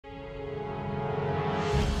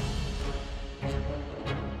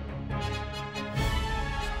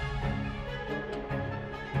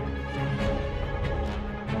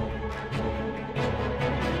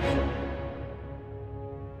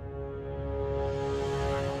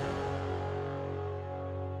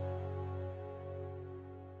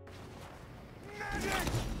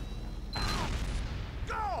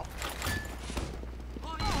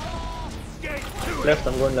Left,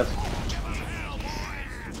 I'm going left.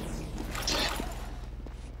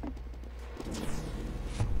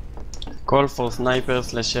 Call for sniper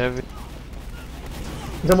slash heavy.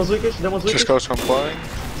 Demon's weakish, Demon's weakish. Just go some point.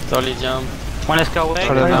 Solly jump. One is go away.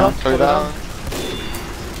 Throw it down.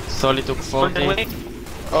 Solly took 40.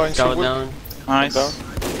 Oh, in Go wood. down. Nice. Down.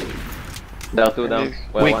 There are two down.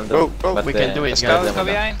 Well, We- one down. Go. But, We can do it, Scout, guys. go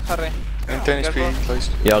behind, Harry. In 10 HP, please.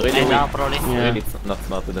 Yeah, really And weak. down, probably. Yeah. Really not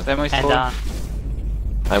smart to do. Demo is And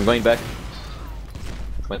full. I'm going back.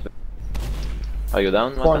 Wait. Are you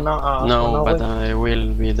down? One Mata? now, No, one now, but wait. I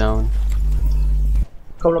will be down.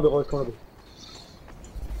 Come lobby, Roy, come lobby.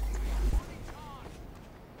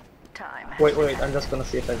 Wait, I'm just gonna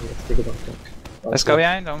see if I can stick it on. Let's go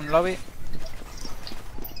behind, on lobby.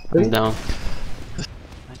 I'm down.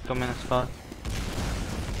 Come in a spot.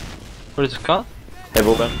 What is it called? Hey,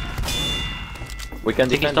 Bogan. We can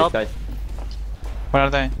Take it defend this, top. guys. Where are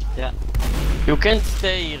they? You can't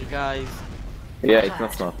stay here, guys. Yeah, it's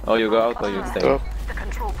not smart. Or you go out or you stay. Top. The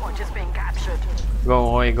control point is being captured.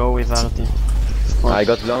 Go, Roy, go with RT. I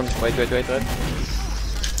got blown. Wait.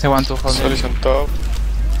 They want to hold Solly's it. on top.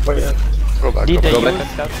 Wait, Go back. Did Go Go back. back and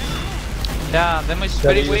scout. Yeah, Demo is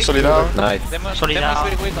very weak. Solly down. Nice. Demo is Solid down.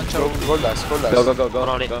 very weak on Go choke. last. Go.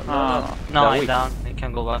 Probably. Go. No, They're I'm weak. down. I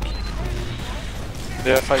can go back. They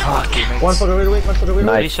have 5 teammates. one for the real weak, one for the real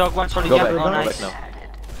Nice. weak. Three shock, one solid Go jump. back. Oh, Go nice. back now.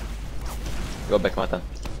 Go back, Mata.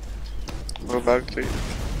 Go back, please.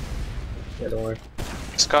 Yeah, don't worry.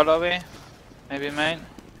 Scout lobby. Maybe main.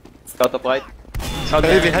 Scout up right. Scout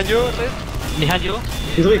Hey, down. behind you. Behind you.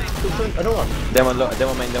 He's weak, another one. Demo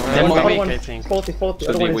main. Demo Other weak, one, I think. 40, Should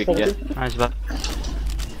other be one is weak, 40. yeah. Nice, but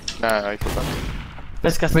Nah, I forgot.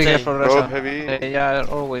 Let's cast Be stay. careful, Go Russia. heavy. They are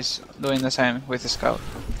always doing the same with the scout.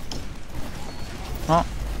 Oh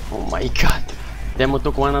my god. Demo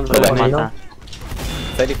took 100. Go back. One, Mata.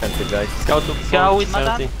 Stay defensive, guys. Scout took Go with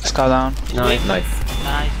 30. Scout down. Nice. Nice.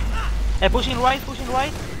 Nice. Hey, pushing right.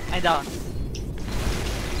 And down.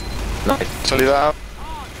 Nice. Solly down.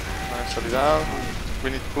 Nice, Solly down. We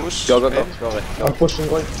need push. Go. maybe. I'm pushing,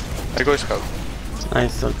 going. I go scout.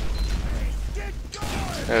 Nice. So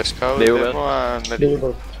Scout, They will. Demo, and There you Medic.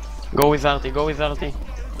 go. go with RT, go with RT.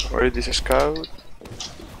 Where is this scout?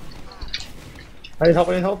 I need help,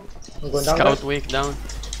 I'm going down. Scout weak down.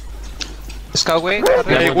 Scout weak. Demo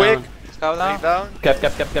Hey, down. weak. Scout down. Take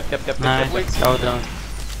down. Cap. Nice. Scout down.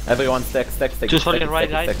 Everyone stack. Two solid right,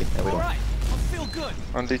 guys. Everyone.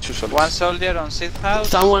 Only 2 Sollys. One soldier on sit house.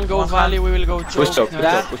 Someone go One valley, we will go Push choke.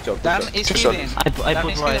 Yeah. Push choke. Dan is Two healing. shots. I Dan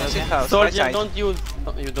put is right. healing sit Okay. house. Right Soldier, side. don't use.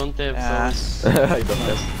 You don't have. Yes. I don't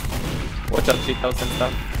have. Watch out, cheat house and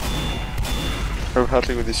stuff. We're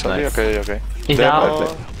happy with this Solly. Nice. Okay. He's down.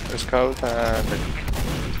 Demo, scout, and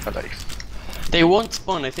Medic. Alive. They won't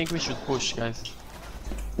spawn. I think we should push, guys.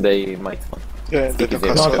 They might spawn. Yeah, they don't No,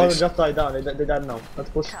 No, cast sorry, Sollys. just died down, they died now. Let's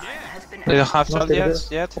push. They don't have Not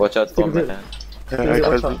soldiers yet. Watch out for Stick it. Meta. I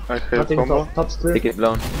heard Nothing combo. top split. Tick is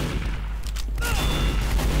blown.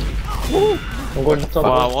 I'm going top.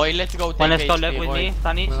 Wow, Roy, let's go. One Take is top HP, left with Roy. me.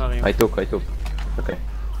 Tanis. Where are you? I took. Okay.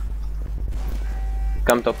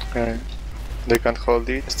 Come top. Okay. They can't hold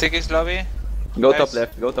it. Stick is lobby. Go Nice. top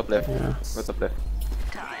left. Yeah. Go top left.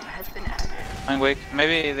 I'm weak.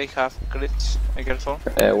 Maybe they have crits. Be careful.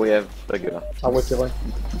 We have regular. I'll wait, Roy.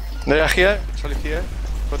 They are here. Solly here.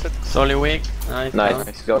 Got it. Solly weak. Nice. Nice.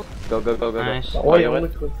 Nice. Go. Nice. Roy, you I'm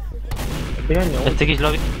ready? with. Behind you. Let's take his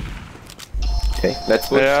lobby. Okay. Let's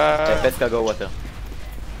push. Yeah. Pesca go water.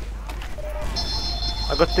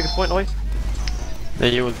 I got ticket point, Roy. They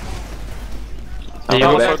use. I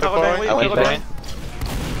Go went for the back. point. I went back.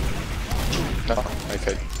 No, I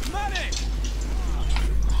failed.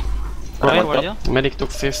 Where were you? Medic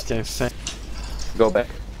took 50, I think. Go back.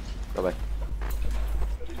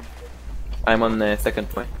 I'm on second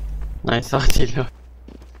point. Nice, Artilo.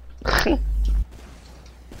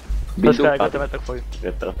 This guy, I got the attack for you.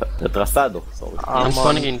 Retrasado. Sorry. I'm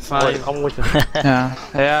spawning in 5. I'm with you. Yeah.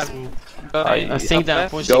 Yeah. I think they are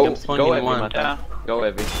pushing. Go. I'm spawning Go in heavy, 1. Mata. Yeah. Go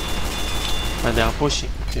heavy. But they are pushing.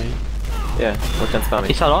 Okay. Yeah. We can spam it.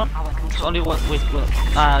 He's alone. It's only one with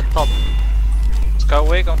top. Scout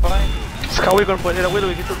weak on flying. Scout, we're gonna put it away,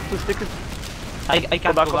 we get two stickers. I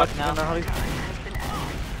can't go back now. Hurry.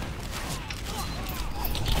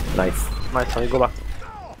 Nice. Nice, Harry, go back.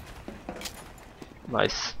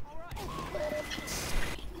 Nice.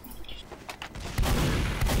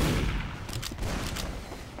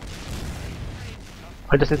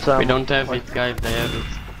 I just need some. We don't have it, guys. They have it.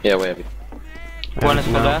 Yeah, we have it. One is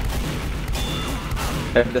now. left.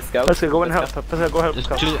 Have the scout. Let's go and help. Let's go help. Just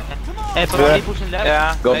Scout. two. Hey, probably pushing left.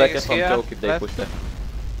 Yeah. Go they back is from here. choke if they Left. push left.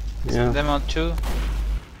 Yeah. Them on 2.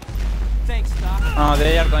 Oh,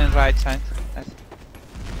 they are going right side.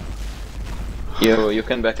 You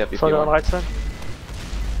can back up if you Soldier on want. right side.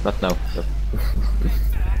 Not now. No.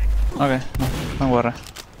 Okay, no, don't worry.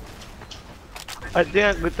 I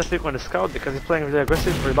didn't get the stick on the scout because he's playing really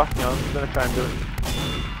aggressive for back me. I'm gonna try and do it.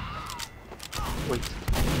 Wait.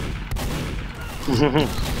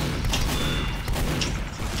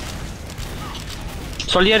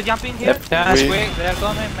 Soldier jumping here. Yep. Yeah, that's quick. They are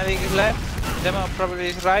coming. Medic is left. Demo probably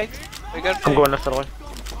is right. We got. I'm going left away.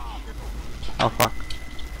 Oh fuck.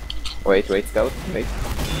 Wait, scout. Wait.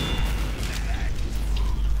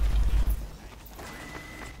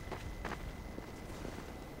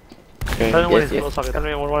 Okay. Tell me when Yes, he's close, sorry. Tell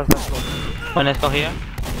me when he's close. One, let's go here.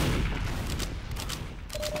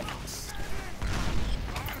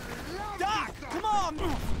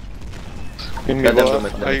 Give me Let them go. do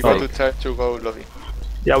it, let I them go do to try to go lobby.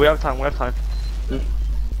 Yeah, we have time, we have time.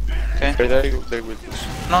 Okay, they will push.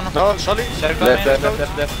 No. No, solid. They're coming.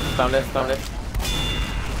 Left. Found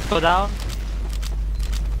left. Go down.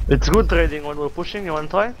 It's good trading when we're pushing, you wanna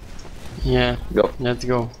try? Yeah, Go. let's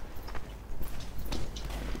go.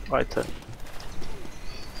 Right side.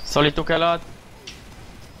 Solid took a lot.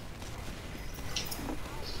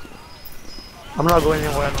 I'm not going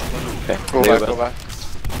anywhere. Okay. Go there you back, go back.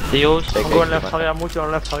 Deus. Take I'm going it, left, go sorry, I'm with you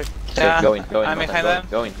on left, sorry. Yeah, Going. I'm behind them.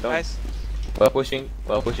 Going. Guys. We're pushing.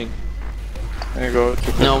 There you go.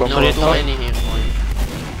 To No, combo. no, no, any here. Boy.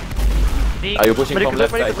 Are you pushing Medic, from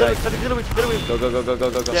left side, right? Medic. Go.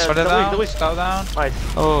 Yeah. Shoulder the down. weak. Scout down. Nice.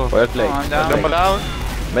 Oh. Well played. I'm down. Demo down.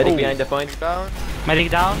 Medic behind the point. Down. Medic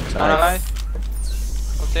down. Scout alive.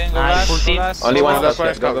 Full team. Go Nice, last. full Go team. last. Only Go one last, scout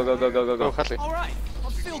left. scout. Go. Go, Hartley.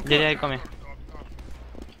 Yeah, come here.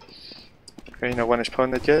 Okay, no one is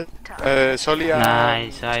spawned yet. Solia.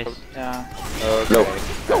 Nice. Yeah. Okay. Low.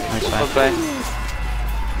 Nice Well fight. played.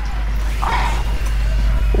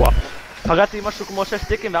 וואו. פגעתי משהו כמו 6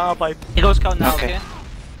 סטיקים וארבע פייפ. He goes scout now. Okay.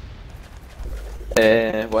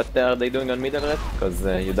 What are they doing on middle red? Because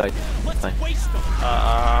you died. Fine.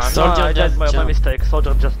 Soldier I just did my jumped. mistake,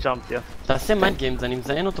 soldier just jumped, yeah. תעשה מיינד גיימס, אני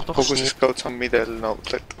מזיין אותו תוך Focus שנייה. scouts on middle, no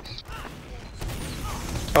threat.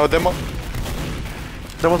 Oh, demo.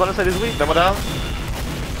 There was on the side is weak. Demo down.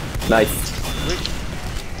 Nice.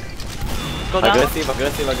 Go down. Aggressive.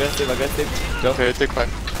 Go. Okay, take 5.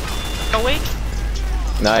 Go weak.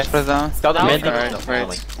 Nice. Press down. Scout on Medic. mid. Nice, No,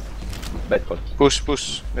 nice. bad call. Push.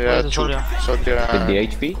 They Where are is the 2. soldier? So they With the are...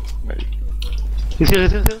 HP. He's here.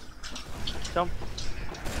 Jump.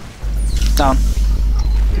 Down.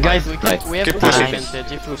 Guys, we Nice. have Keep push pushing.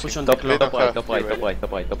 advantage if we push on the Top clock.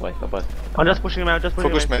 right. I'm just pushing him out, just pushing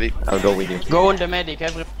Focus him. medic. I'll go with you. Go on the medic,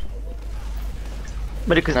 every...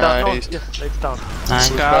 Medic is down. No, Nice. yes, it's down. Nice.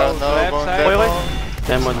 Scout No, left go on side.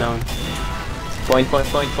 demo. Demo down. Point.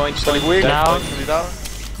 Solid weak. Down. Solid down.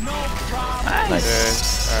 Nice. Yes,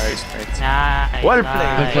 nice. Nice. Well Good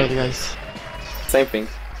played. play, guys. Same thing.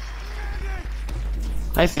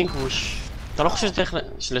 I think push. אתה לא חושב שצריך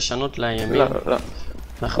לשנות לימין? לא.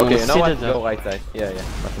 אנחנו Okay, you know נפסיד what? את זה. Go right side. Yeah.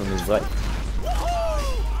 אנחנו נזרק.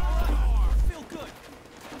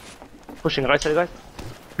 Pushing right side, guys.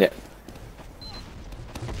 Yeah.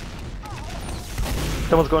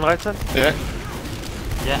 Someone's going right side. Yeah.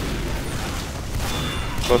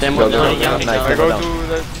 Go to- Demo go down. to- Nice. I go to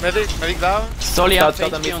the medic. Medic down. Solly Scout, half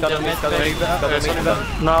scout on HP mid, on scout the on mid, med scout on bay. mid, scout on Solid mid. down.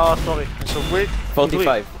 No, sorry. So weak.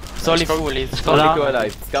 45. Solly full is. Only down. two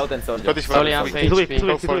alive. Scout and soldier. Got his Solly value. half He's weak, HP. he's Go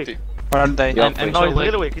weak, he's weak. 40. Where are they? Yeah. I'm No, he's weak.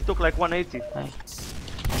 really weak. He took like 180.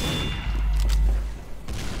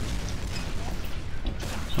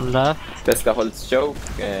 Left. Pesca holds choke.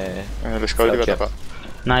 Let's go. Okay.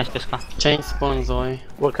 Nice pesca. Chain spawn זוי.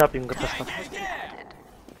 We're capping the pesta.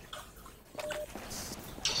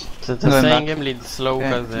 תעשה אינגים ליד סלואו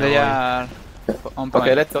Okay. כזה. They רוי. are on point.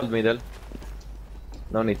 Okay, let's hold middle.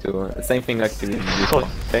 No need to. Same thing like before.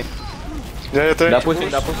 Okay. Yeah, They're pushing.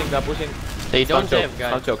 They don't Some have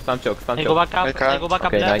guys. choke. Hey, go back up. I can't. Hey, go back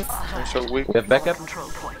up Okay, left. nice. I'm so weak. We have backup. Control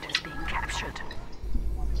point is being captured.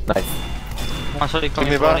 Nice. One solid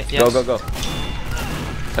coming me for back. it. Yes. Go.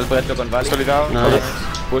 Help red look on valley. Solid down. Nice.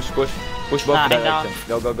 Push both Nah, directions.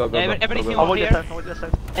 Go. Everything I over want your here. side, I want your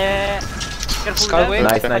side. Careful Scout left. wing.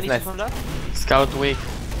 Nice. Scout weak.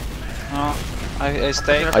 No, I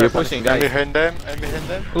stay. Are you pushing, I'm guys? behind them.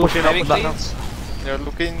 Pushing up Medic back now. leads. They're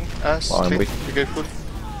looking us. Oh, I'm weak. Be careful.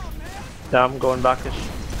 Yeah, I'm going backish.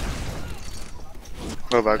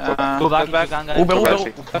 Go back. Go back if you can, guys. Uber.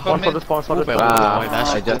 One for the spawn, Uber. I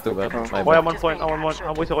just took her. My Roy, bad. I'm on point,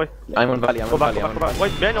 I'm with you, Roy. I'm on valley. Go back.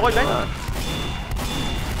 Wait, Ben, Roy, Ben.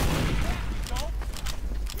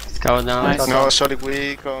 Scout down. Nice. No, solid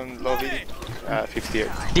weak on lobby. 58.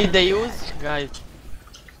 Did they use? Guys.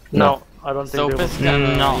 No. I don't think So they will.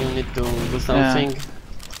 Pesca, No. you need to do something.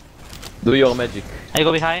 Do your magic. I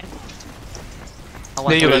go behind. I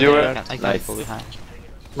want Yeah, to you go were- I can Nice. go behind.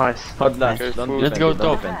 Nice. Hold last. Okay, Don't full. Let's defend go it, don't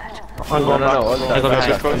top. defend. I'm No, going no, back. no, hold I go last. behind.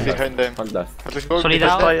 Let's go behind them. Hold last. Let's go. Sorry,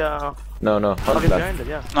 Let's down. try, No, no, hold target last. behind it,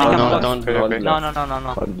 yeah. I can No, go. don't. Okay, Hold okay. No, last.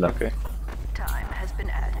 no. Hold last. Okay. Time has been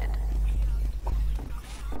added.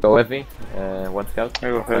 Go heavy. One scout. I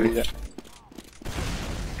go heavy, yeah.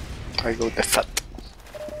 I go the fat.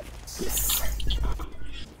 Yes.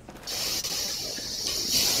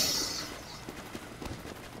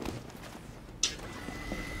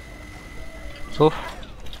 So,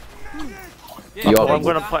 You Oh, are I'm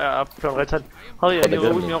gonna play up on right side. Harry, are For the you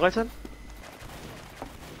with German. me on right side?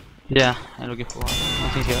 yeah, I'm looking for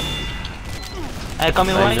nothing here. I come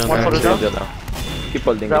in I right. don't One for the know. down. Keep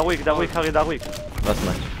holding They're it. weak, Harry, they're weak. Not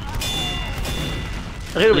much.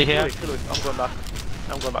 Really weak, here. really weak. I'm going back.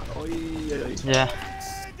 I'm going back. Oi, oi, oi. Yeah.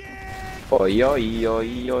 Oi, oi,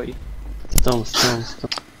 oi, oi. Stone.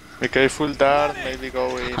 Be careful there, maybe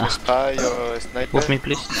go in spy or sniper. Move me,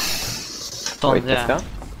 please. Stone, Wait, yeah. Pesca?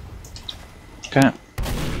 Okay.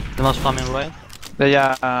 The most coming right. They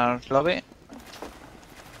are lobby.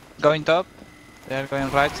 Going top. They are going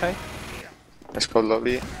right side. Let's go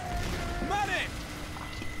lobby.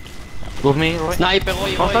 Move me, right. Sniper,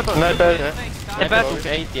 oi. Sniper, yeah. Sniper took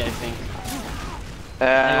 80, I think.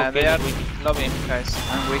 I'm They are okay. lobby, guys.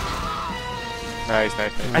 I'm weak. Nice.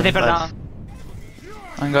 I take her down.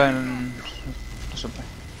 I'm going to supply.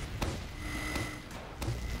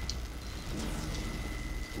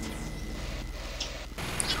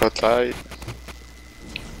 Spotlight.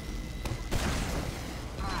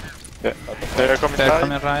 Yeah, they are coming They're tight.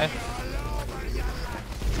 coming right.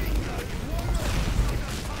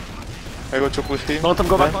 I go to push him. Don't let them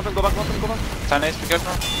go back, don't let them go back, don't let them go back. Tanis, be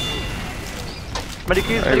careful. Medic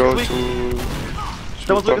is, I go medic to weak.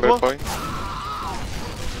 shoot was weak as cover well. point.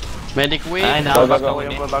 Medic weak. I know. Go, Back go, go. away.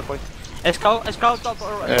 I'm going back, wait. Scout top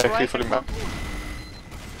or Yeah, right. keep fully map.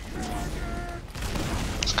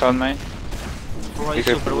 Scout main. Be Right,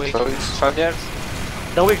 super careful weak. with those. Soldiers.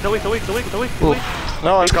 They're weak, they're weak, they're weak, they're weak, they're weak. Oof.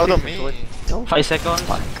 No, it's out on Wait, me. wait. 5 seconds.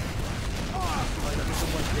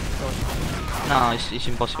 No, it's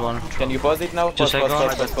impossible. Can you pause it now? 2 seconds.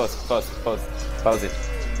 Pause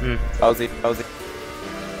it. Pause it.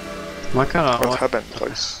 מה קרה? What happened,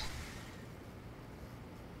 boys?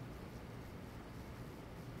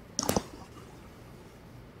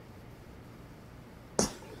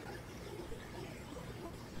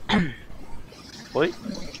 Wait.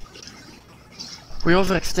 We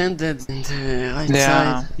overextended in the right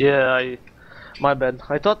Yeah. side. Yeah, my bad.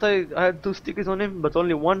 I thought I had 2 stickers on him, but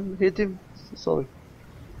only 1 hit him. Sorry.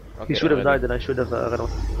 He should have died and I should have run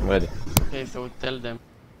away. I'm ready. Okay, so tell them.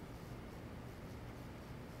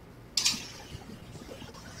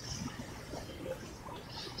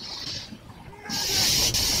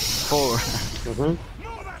 Four.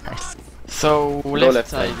 So left, left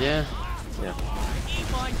side, side. yeah?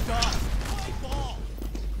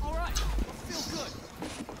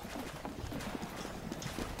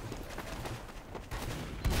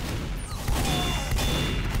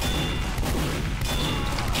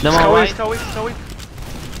 Them Scout on weak, right. scout weak, scout weak.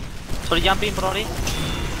 Sorry, jumping, probably.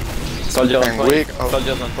 Soldier on I'm point. weak. Oh,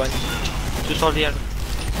 Soldiers on point. 2 soldiers.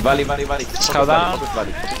 Valley. Scout down. Focus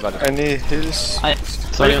valley. I need heals.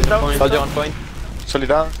 Sorry on the down. point. Soldier on point. Solid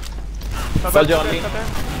down. Soldier on me.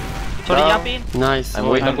 Sorry, Down. jumping. Nice. I'm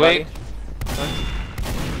oi. weak on I'm weak. valley.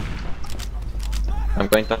 I'm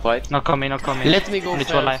going top right. Not coming. Let me go Only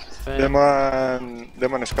first. 2 alive.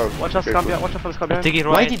 Demon scout. Watch us, Careful. watch out for the scout I behind. take it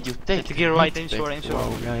Why right. did you take Take it right, it? aim sure. Wow,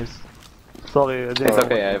 guys. Sorry, I It's didn't.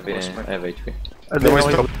 okay, I have HP. Demon is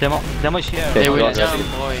top. Demo is here. They go will aggressive.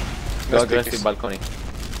 jump, boy. Go Let's take aggressive this. balcony.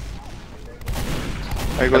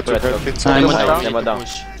 I go to Left, help left. it. Nice. Demo down. down. Demo down.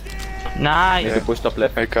 Push. Nice. Need to push top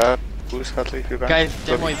left. I can push Hartley if you can. Guys,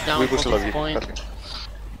 demo Lobby. is down. We push Focus lobby. point. Hartley.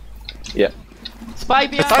 Yeah. Spy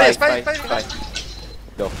behind. Spy.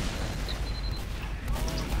 Go.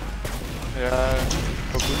 Yeah.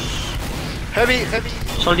 Focus. Heavy.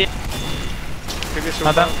 Soldier. Heavy shoot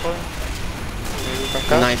Madam. down point. Maybe you can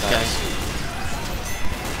catch. Nice, guys.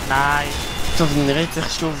 Nice. טוב, נראה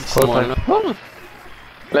צריך שוב שמאל, לא?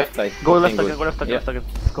 Left side. Go left Looking again, go good. left again, Yeah. left again.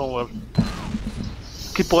 It's going well.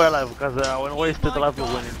 Keep Roy alive, because when Roy is still alive,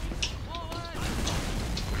 we're winning.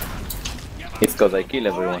 It's cause I kill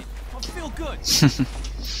everyone.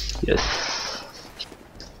 Yes.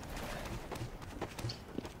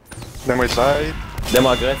 Demo side. Demo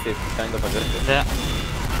aggressive, kind of aggressive. Yeah.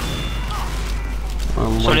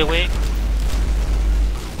 Oh, Solid weak.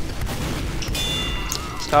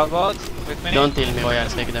 Scout bot. With me. Don't heal me, Royal,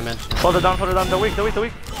 take damage. Further down, the weak.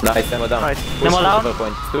 Nice, ammo down. Nice. Push Ammo down. over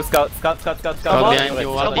point. Two scout. Scout behind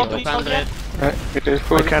you, Scout walking bot, 200. It is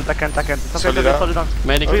full. I can't. It's Solid okay, down. solid down.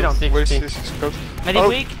 Medic Three down. Where's 60. this scout? Medic Oh.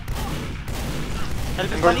 weak. Help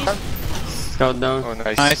him, I'm going please. down. Scout down. Oh,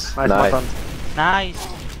 nice. Nice. Nice, Nice. button. Nice.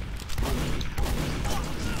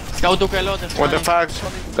 Scout took a lot, that's What the fine.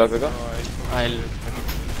 fuck? Go. I'll...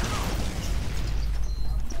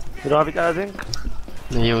 You don't have it, I think.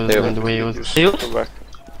 They use They and we use. You? Go back.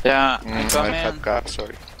 Yeah, I come had in. cap,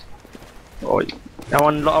 sorry. Oh, I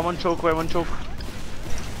want choke.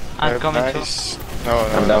 I'm coming too. Nice. No,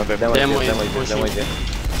 I'm no, down. no. Demo Demo is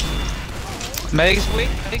is. Medic is weak.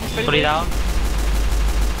 Medic is very Put it weak. down.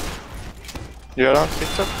 You're on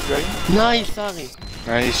TikTok? Going? Nice, Harry.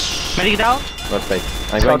 Nice. Medic down. Not fake.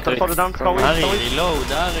 I'm going Further to down, Harry, reload,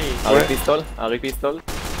 Harry. Harry pistol.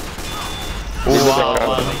 Wow.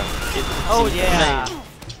 Oh yeah.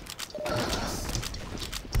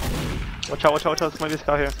 Watch out, there's maybe a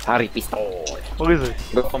scar here. Harry pistol. Where is it?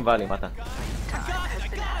 Go from valley, Matan.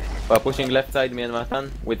 We're pushing left side, me and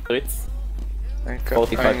Matan, with crits.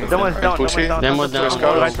 45%. Demo is down, pushing. Demo Let's down.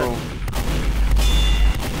 go, Go, right go. side.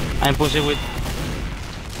 I'm pushing with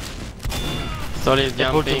Solid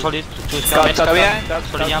jumping. solid to Scout scout. behind.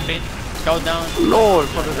 Solid jumping. Scout down. Lord,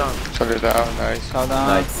 further down. Solid down, nice. Scout down.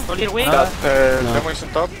 Nice. Solid weak. Demo is on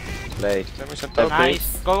top. Play. Demo is on top.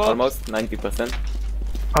 Nice. Go. Almost 90%.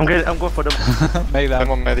 I'm going for them. Medic down.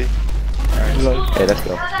 Demo Medi. Okay, let's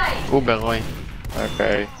go. Uber, Roy.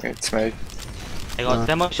 Okay, it's made. I got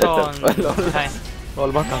demo shot. Behind.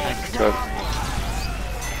 All button. Good.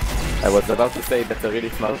 I was about to say that's a really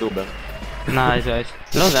smart Uber. Nice guys.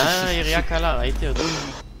 לא, זה היה ירייה קלה, ראיתי אותו.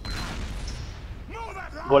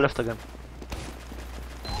 Go left again.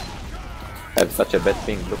 I have such a bad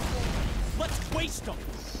ping, look.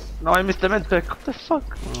 No, I missed the med pack. What the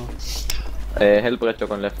fuck? Help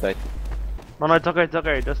Retchok on left side. No, it's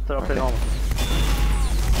okay. Just play normal.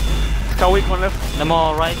 Scar weak on left.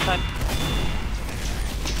 Demo right side.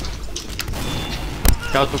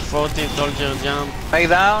 Scout took 40, soldier jump. Medic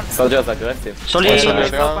down. Soldiers aggressive. Soldier. Soldier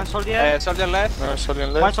down. One soldier. Soldier left. No, solid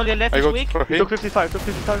One left. soldier left I is got weak. for He him. took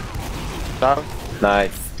 55. Down.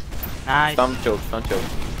 Nice. Nice. Some choke.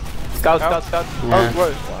 Scout. Oh,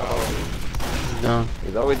 what? Down.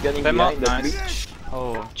 He's always getting Demo. behind the Nice. breach.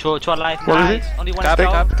 Oh, two alive. What is Nice. Only one Cap,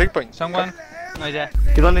 scout. cap. Take point. Someone. No idea.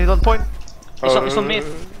 He's on point. It's on mid.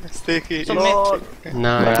 Sticky. It's on mid.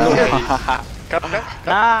 Nice. Cap.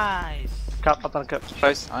 Nice. Cap, button, cap.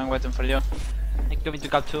 Guys, I'm waiting for you. I'm going to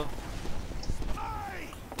cap 2.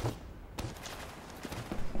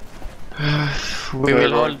 We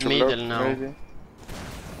will hold middle now. Maybe.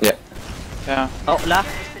 Yeah. Oh, left.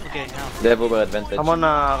 Okay, now. They have Uber advantage. I'm on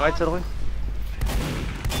right side, Roy.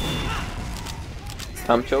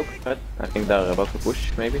 Some choke, right? I think they're about to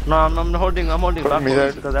push, maybe. No, I'm holding Middle.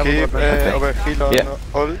 backwards because I Keep have a over heal on Yeah.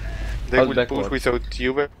 all. They Hold will backward. push without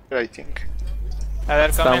you, I think. They're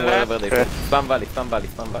coming Spam left. wherever they Okay. go. Spam valley.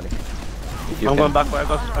 If you I'm can. going backward. I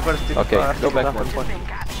got a stick. Okay, go stick back that then. one point.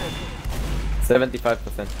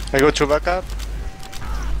 75%. I got to back up.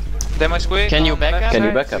 Demo is quick. Can you back up? Can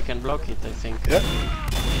you back up? We can block it, I think.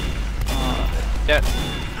 Yeah.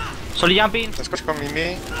 Solid jumping. Let's go coming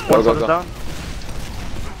me. One Go. further down.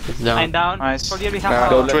 It's down. I'm down. Nice. Soldier Nah, behind.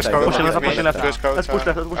 Go Oh, left two side, scouts pushing with left, me, pushing left. two scouts Let's push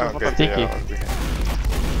left, are- let's push left. okay, Sticky. yeah,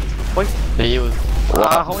 They use.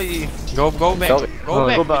 Ah, hoy. Go back. Sorry. Go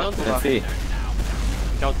back. Go We back. don't do Let's that. see.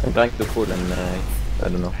 Scout. I'm trying to pull and I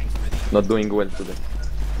don't know. Not doing well today.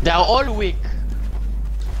 They are all weak.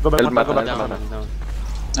 Go back, Help Mata, go Mata, back. Down, Mata. down.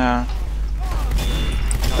 Yeah.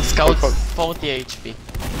 Scout 40 HP.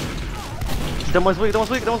 Demo is weak.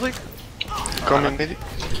 coming mid.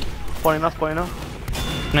 Point enough.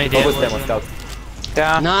 no idea. Focus them on scout.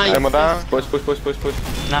 Yeah. Nice. Demo down. Push.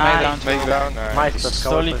 Nice. Make down. Nice, that's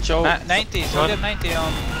Solid choke. 90. Soldier 90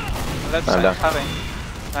 on left I'm side. down.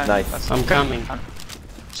 Harry. Nice. I'm coming.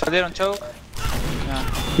 Soldier on choke.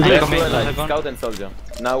 They They're have coming. two alive. They're gone. Scout and soldier.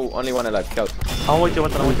 Now only one alive. Scout. I'm waiting.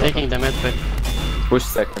 I'm taking the med pack. Push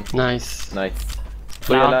second. Nice. Nice.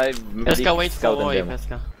 Three Now. alive. Medic, Pesca, wait for scout and Roy. demo.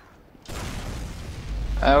 Pesca.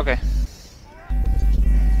 Okay.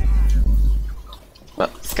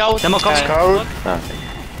 Scout. Demo coming. Scout. Ah, I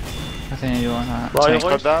think you wanna. Roy,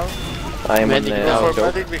 Scout down. I am on Medic Go down. for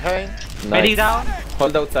choke. medic behind. Medic Nice. down.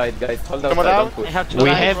 Hold outside, guys. Hold Come outside. down. Don't push. I have two We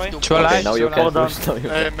alive, have Roy. Two Okay, alive. now you two can alive. push. Now you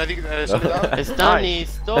can. Medic, solid down. Stanley,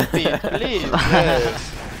 stop it, please.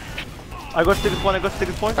 Yes. I got stick point.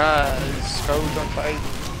 Scout on fight.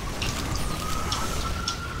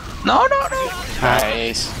 No.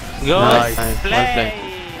 Nice. Good. Nice. One Play. play.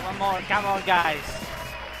 One more. Come on, guys.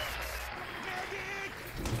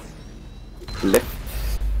 Left,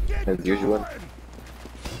 as usual.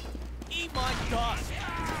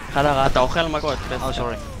 חלה אתה אוכל מכות. Oh,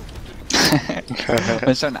 sorry.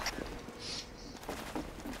 Menciona.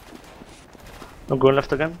 I'm going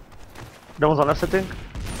left again. That one's on left, I think.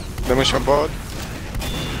 Damage on board.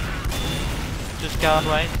 Just guard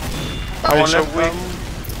right. I want Damage on left. wing.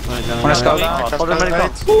 One is go down. Hold on,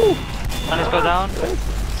 medical. One is go down.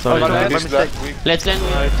 Sorry, Oh, guys. by This mistake. left wing. Let's land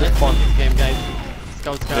just spawn. this game, guys.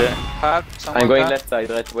 Scout scout. Yeah. Hard. I'm going hard. left side,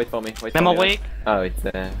 right? Wait for me. Wait Memo for me. weak. Oh, it's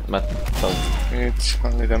Matt. Sorry. It's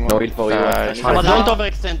only the No heal for you. But don't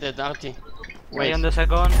overextend it, Artie. Wait on the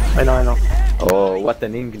second. I know. Oh, what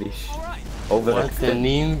an English. Over What an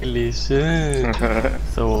English.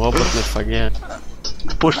 So robot מפגר.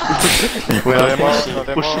 Push. No demo, no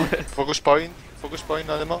demo. Focus point. Focus point,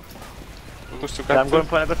 no demo. Focus to Yeah, I'm going capture.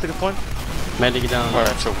 point. I got to the point. Medic down. Oh,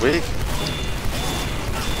 I'm so weak.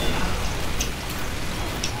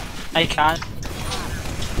 I can't.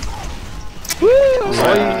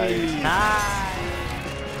 Nice. Nice.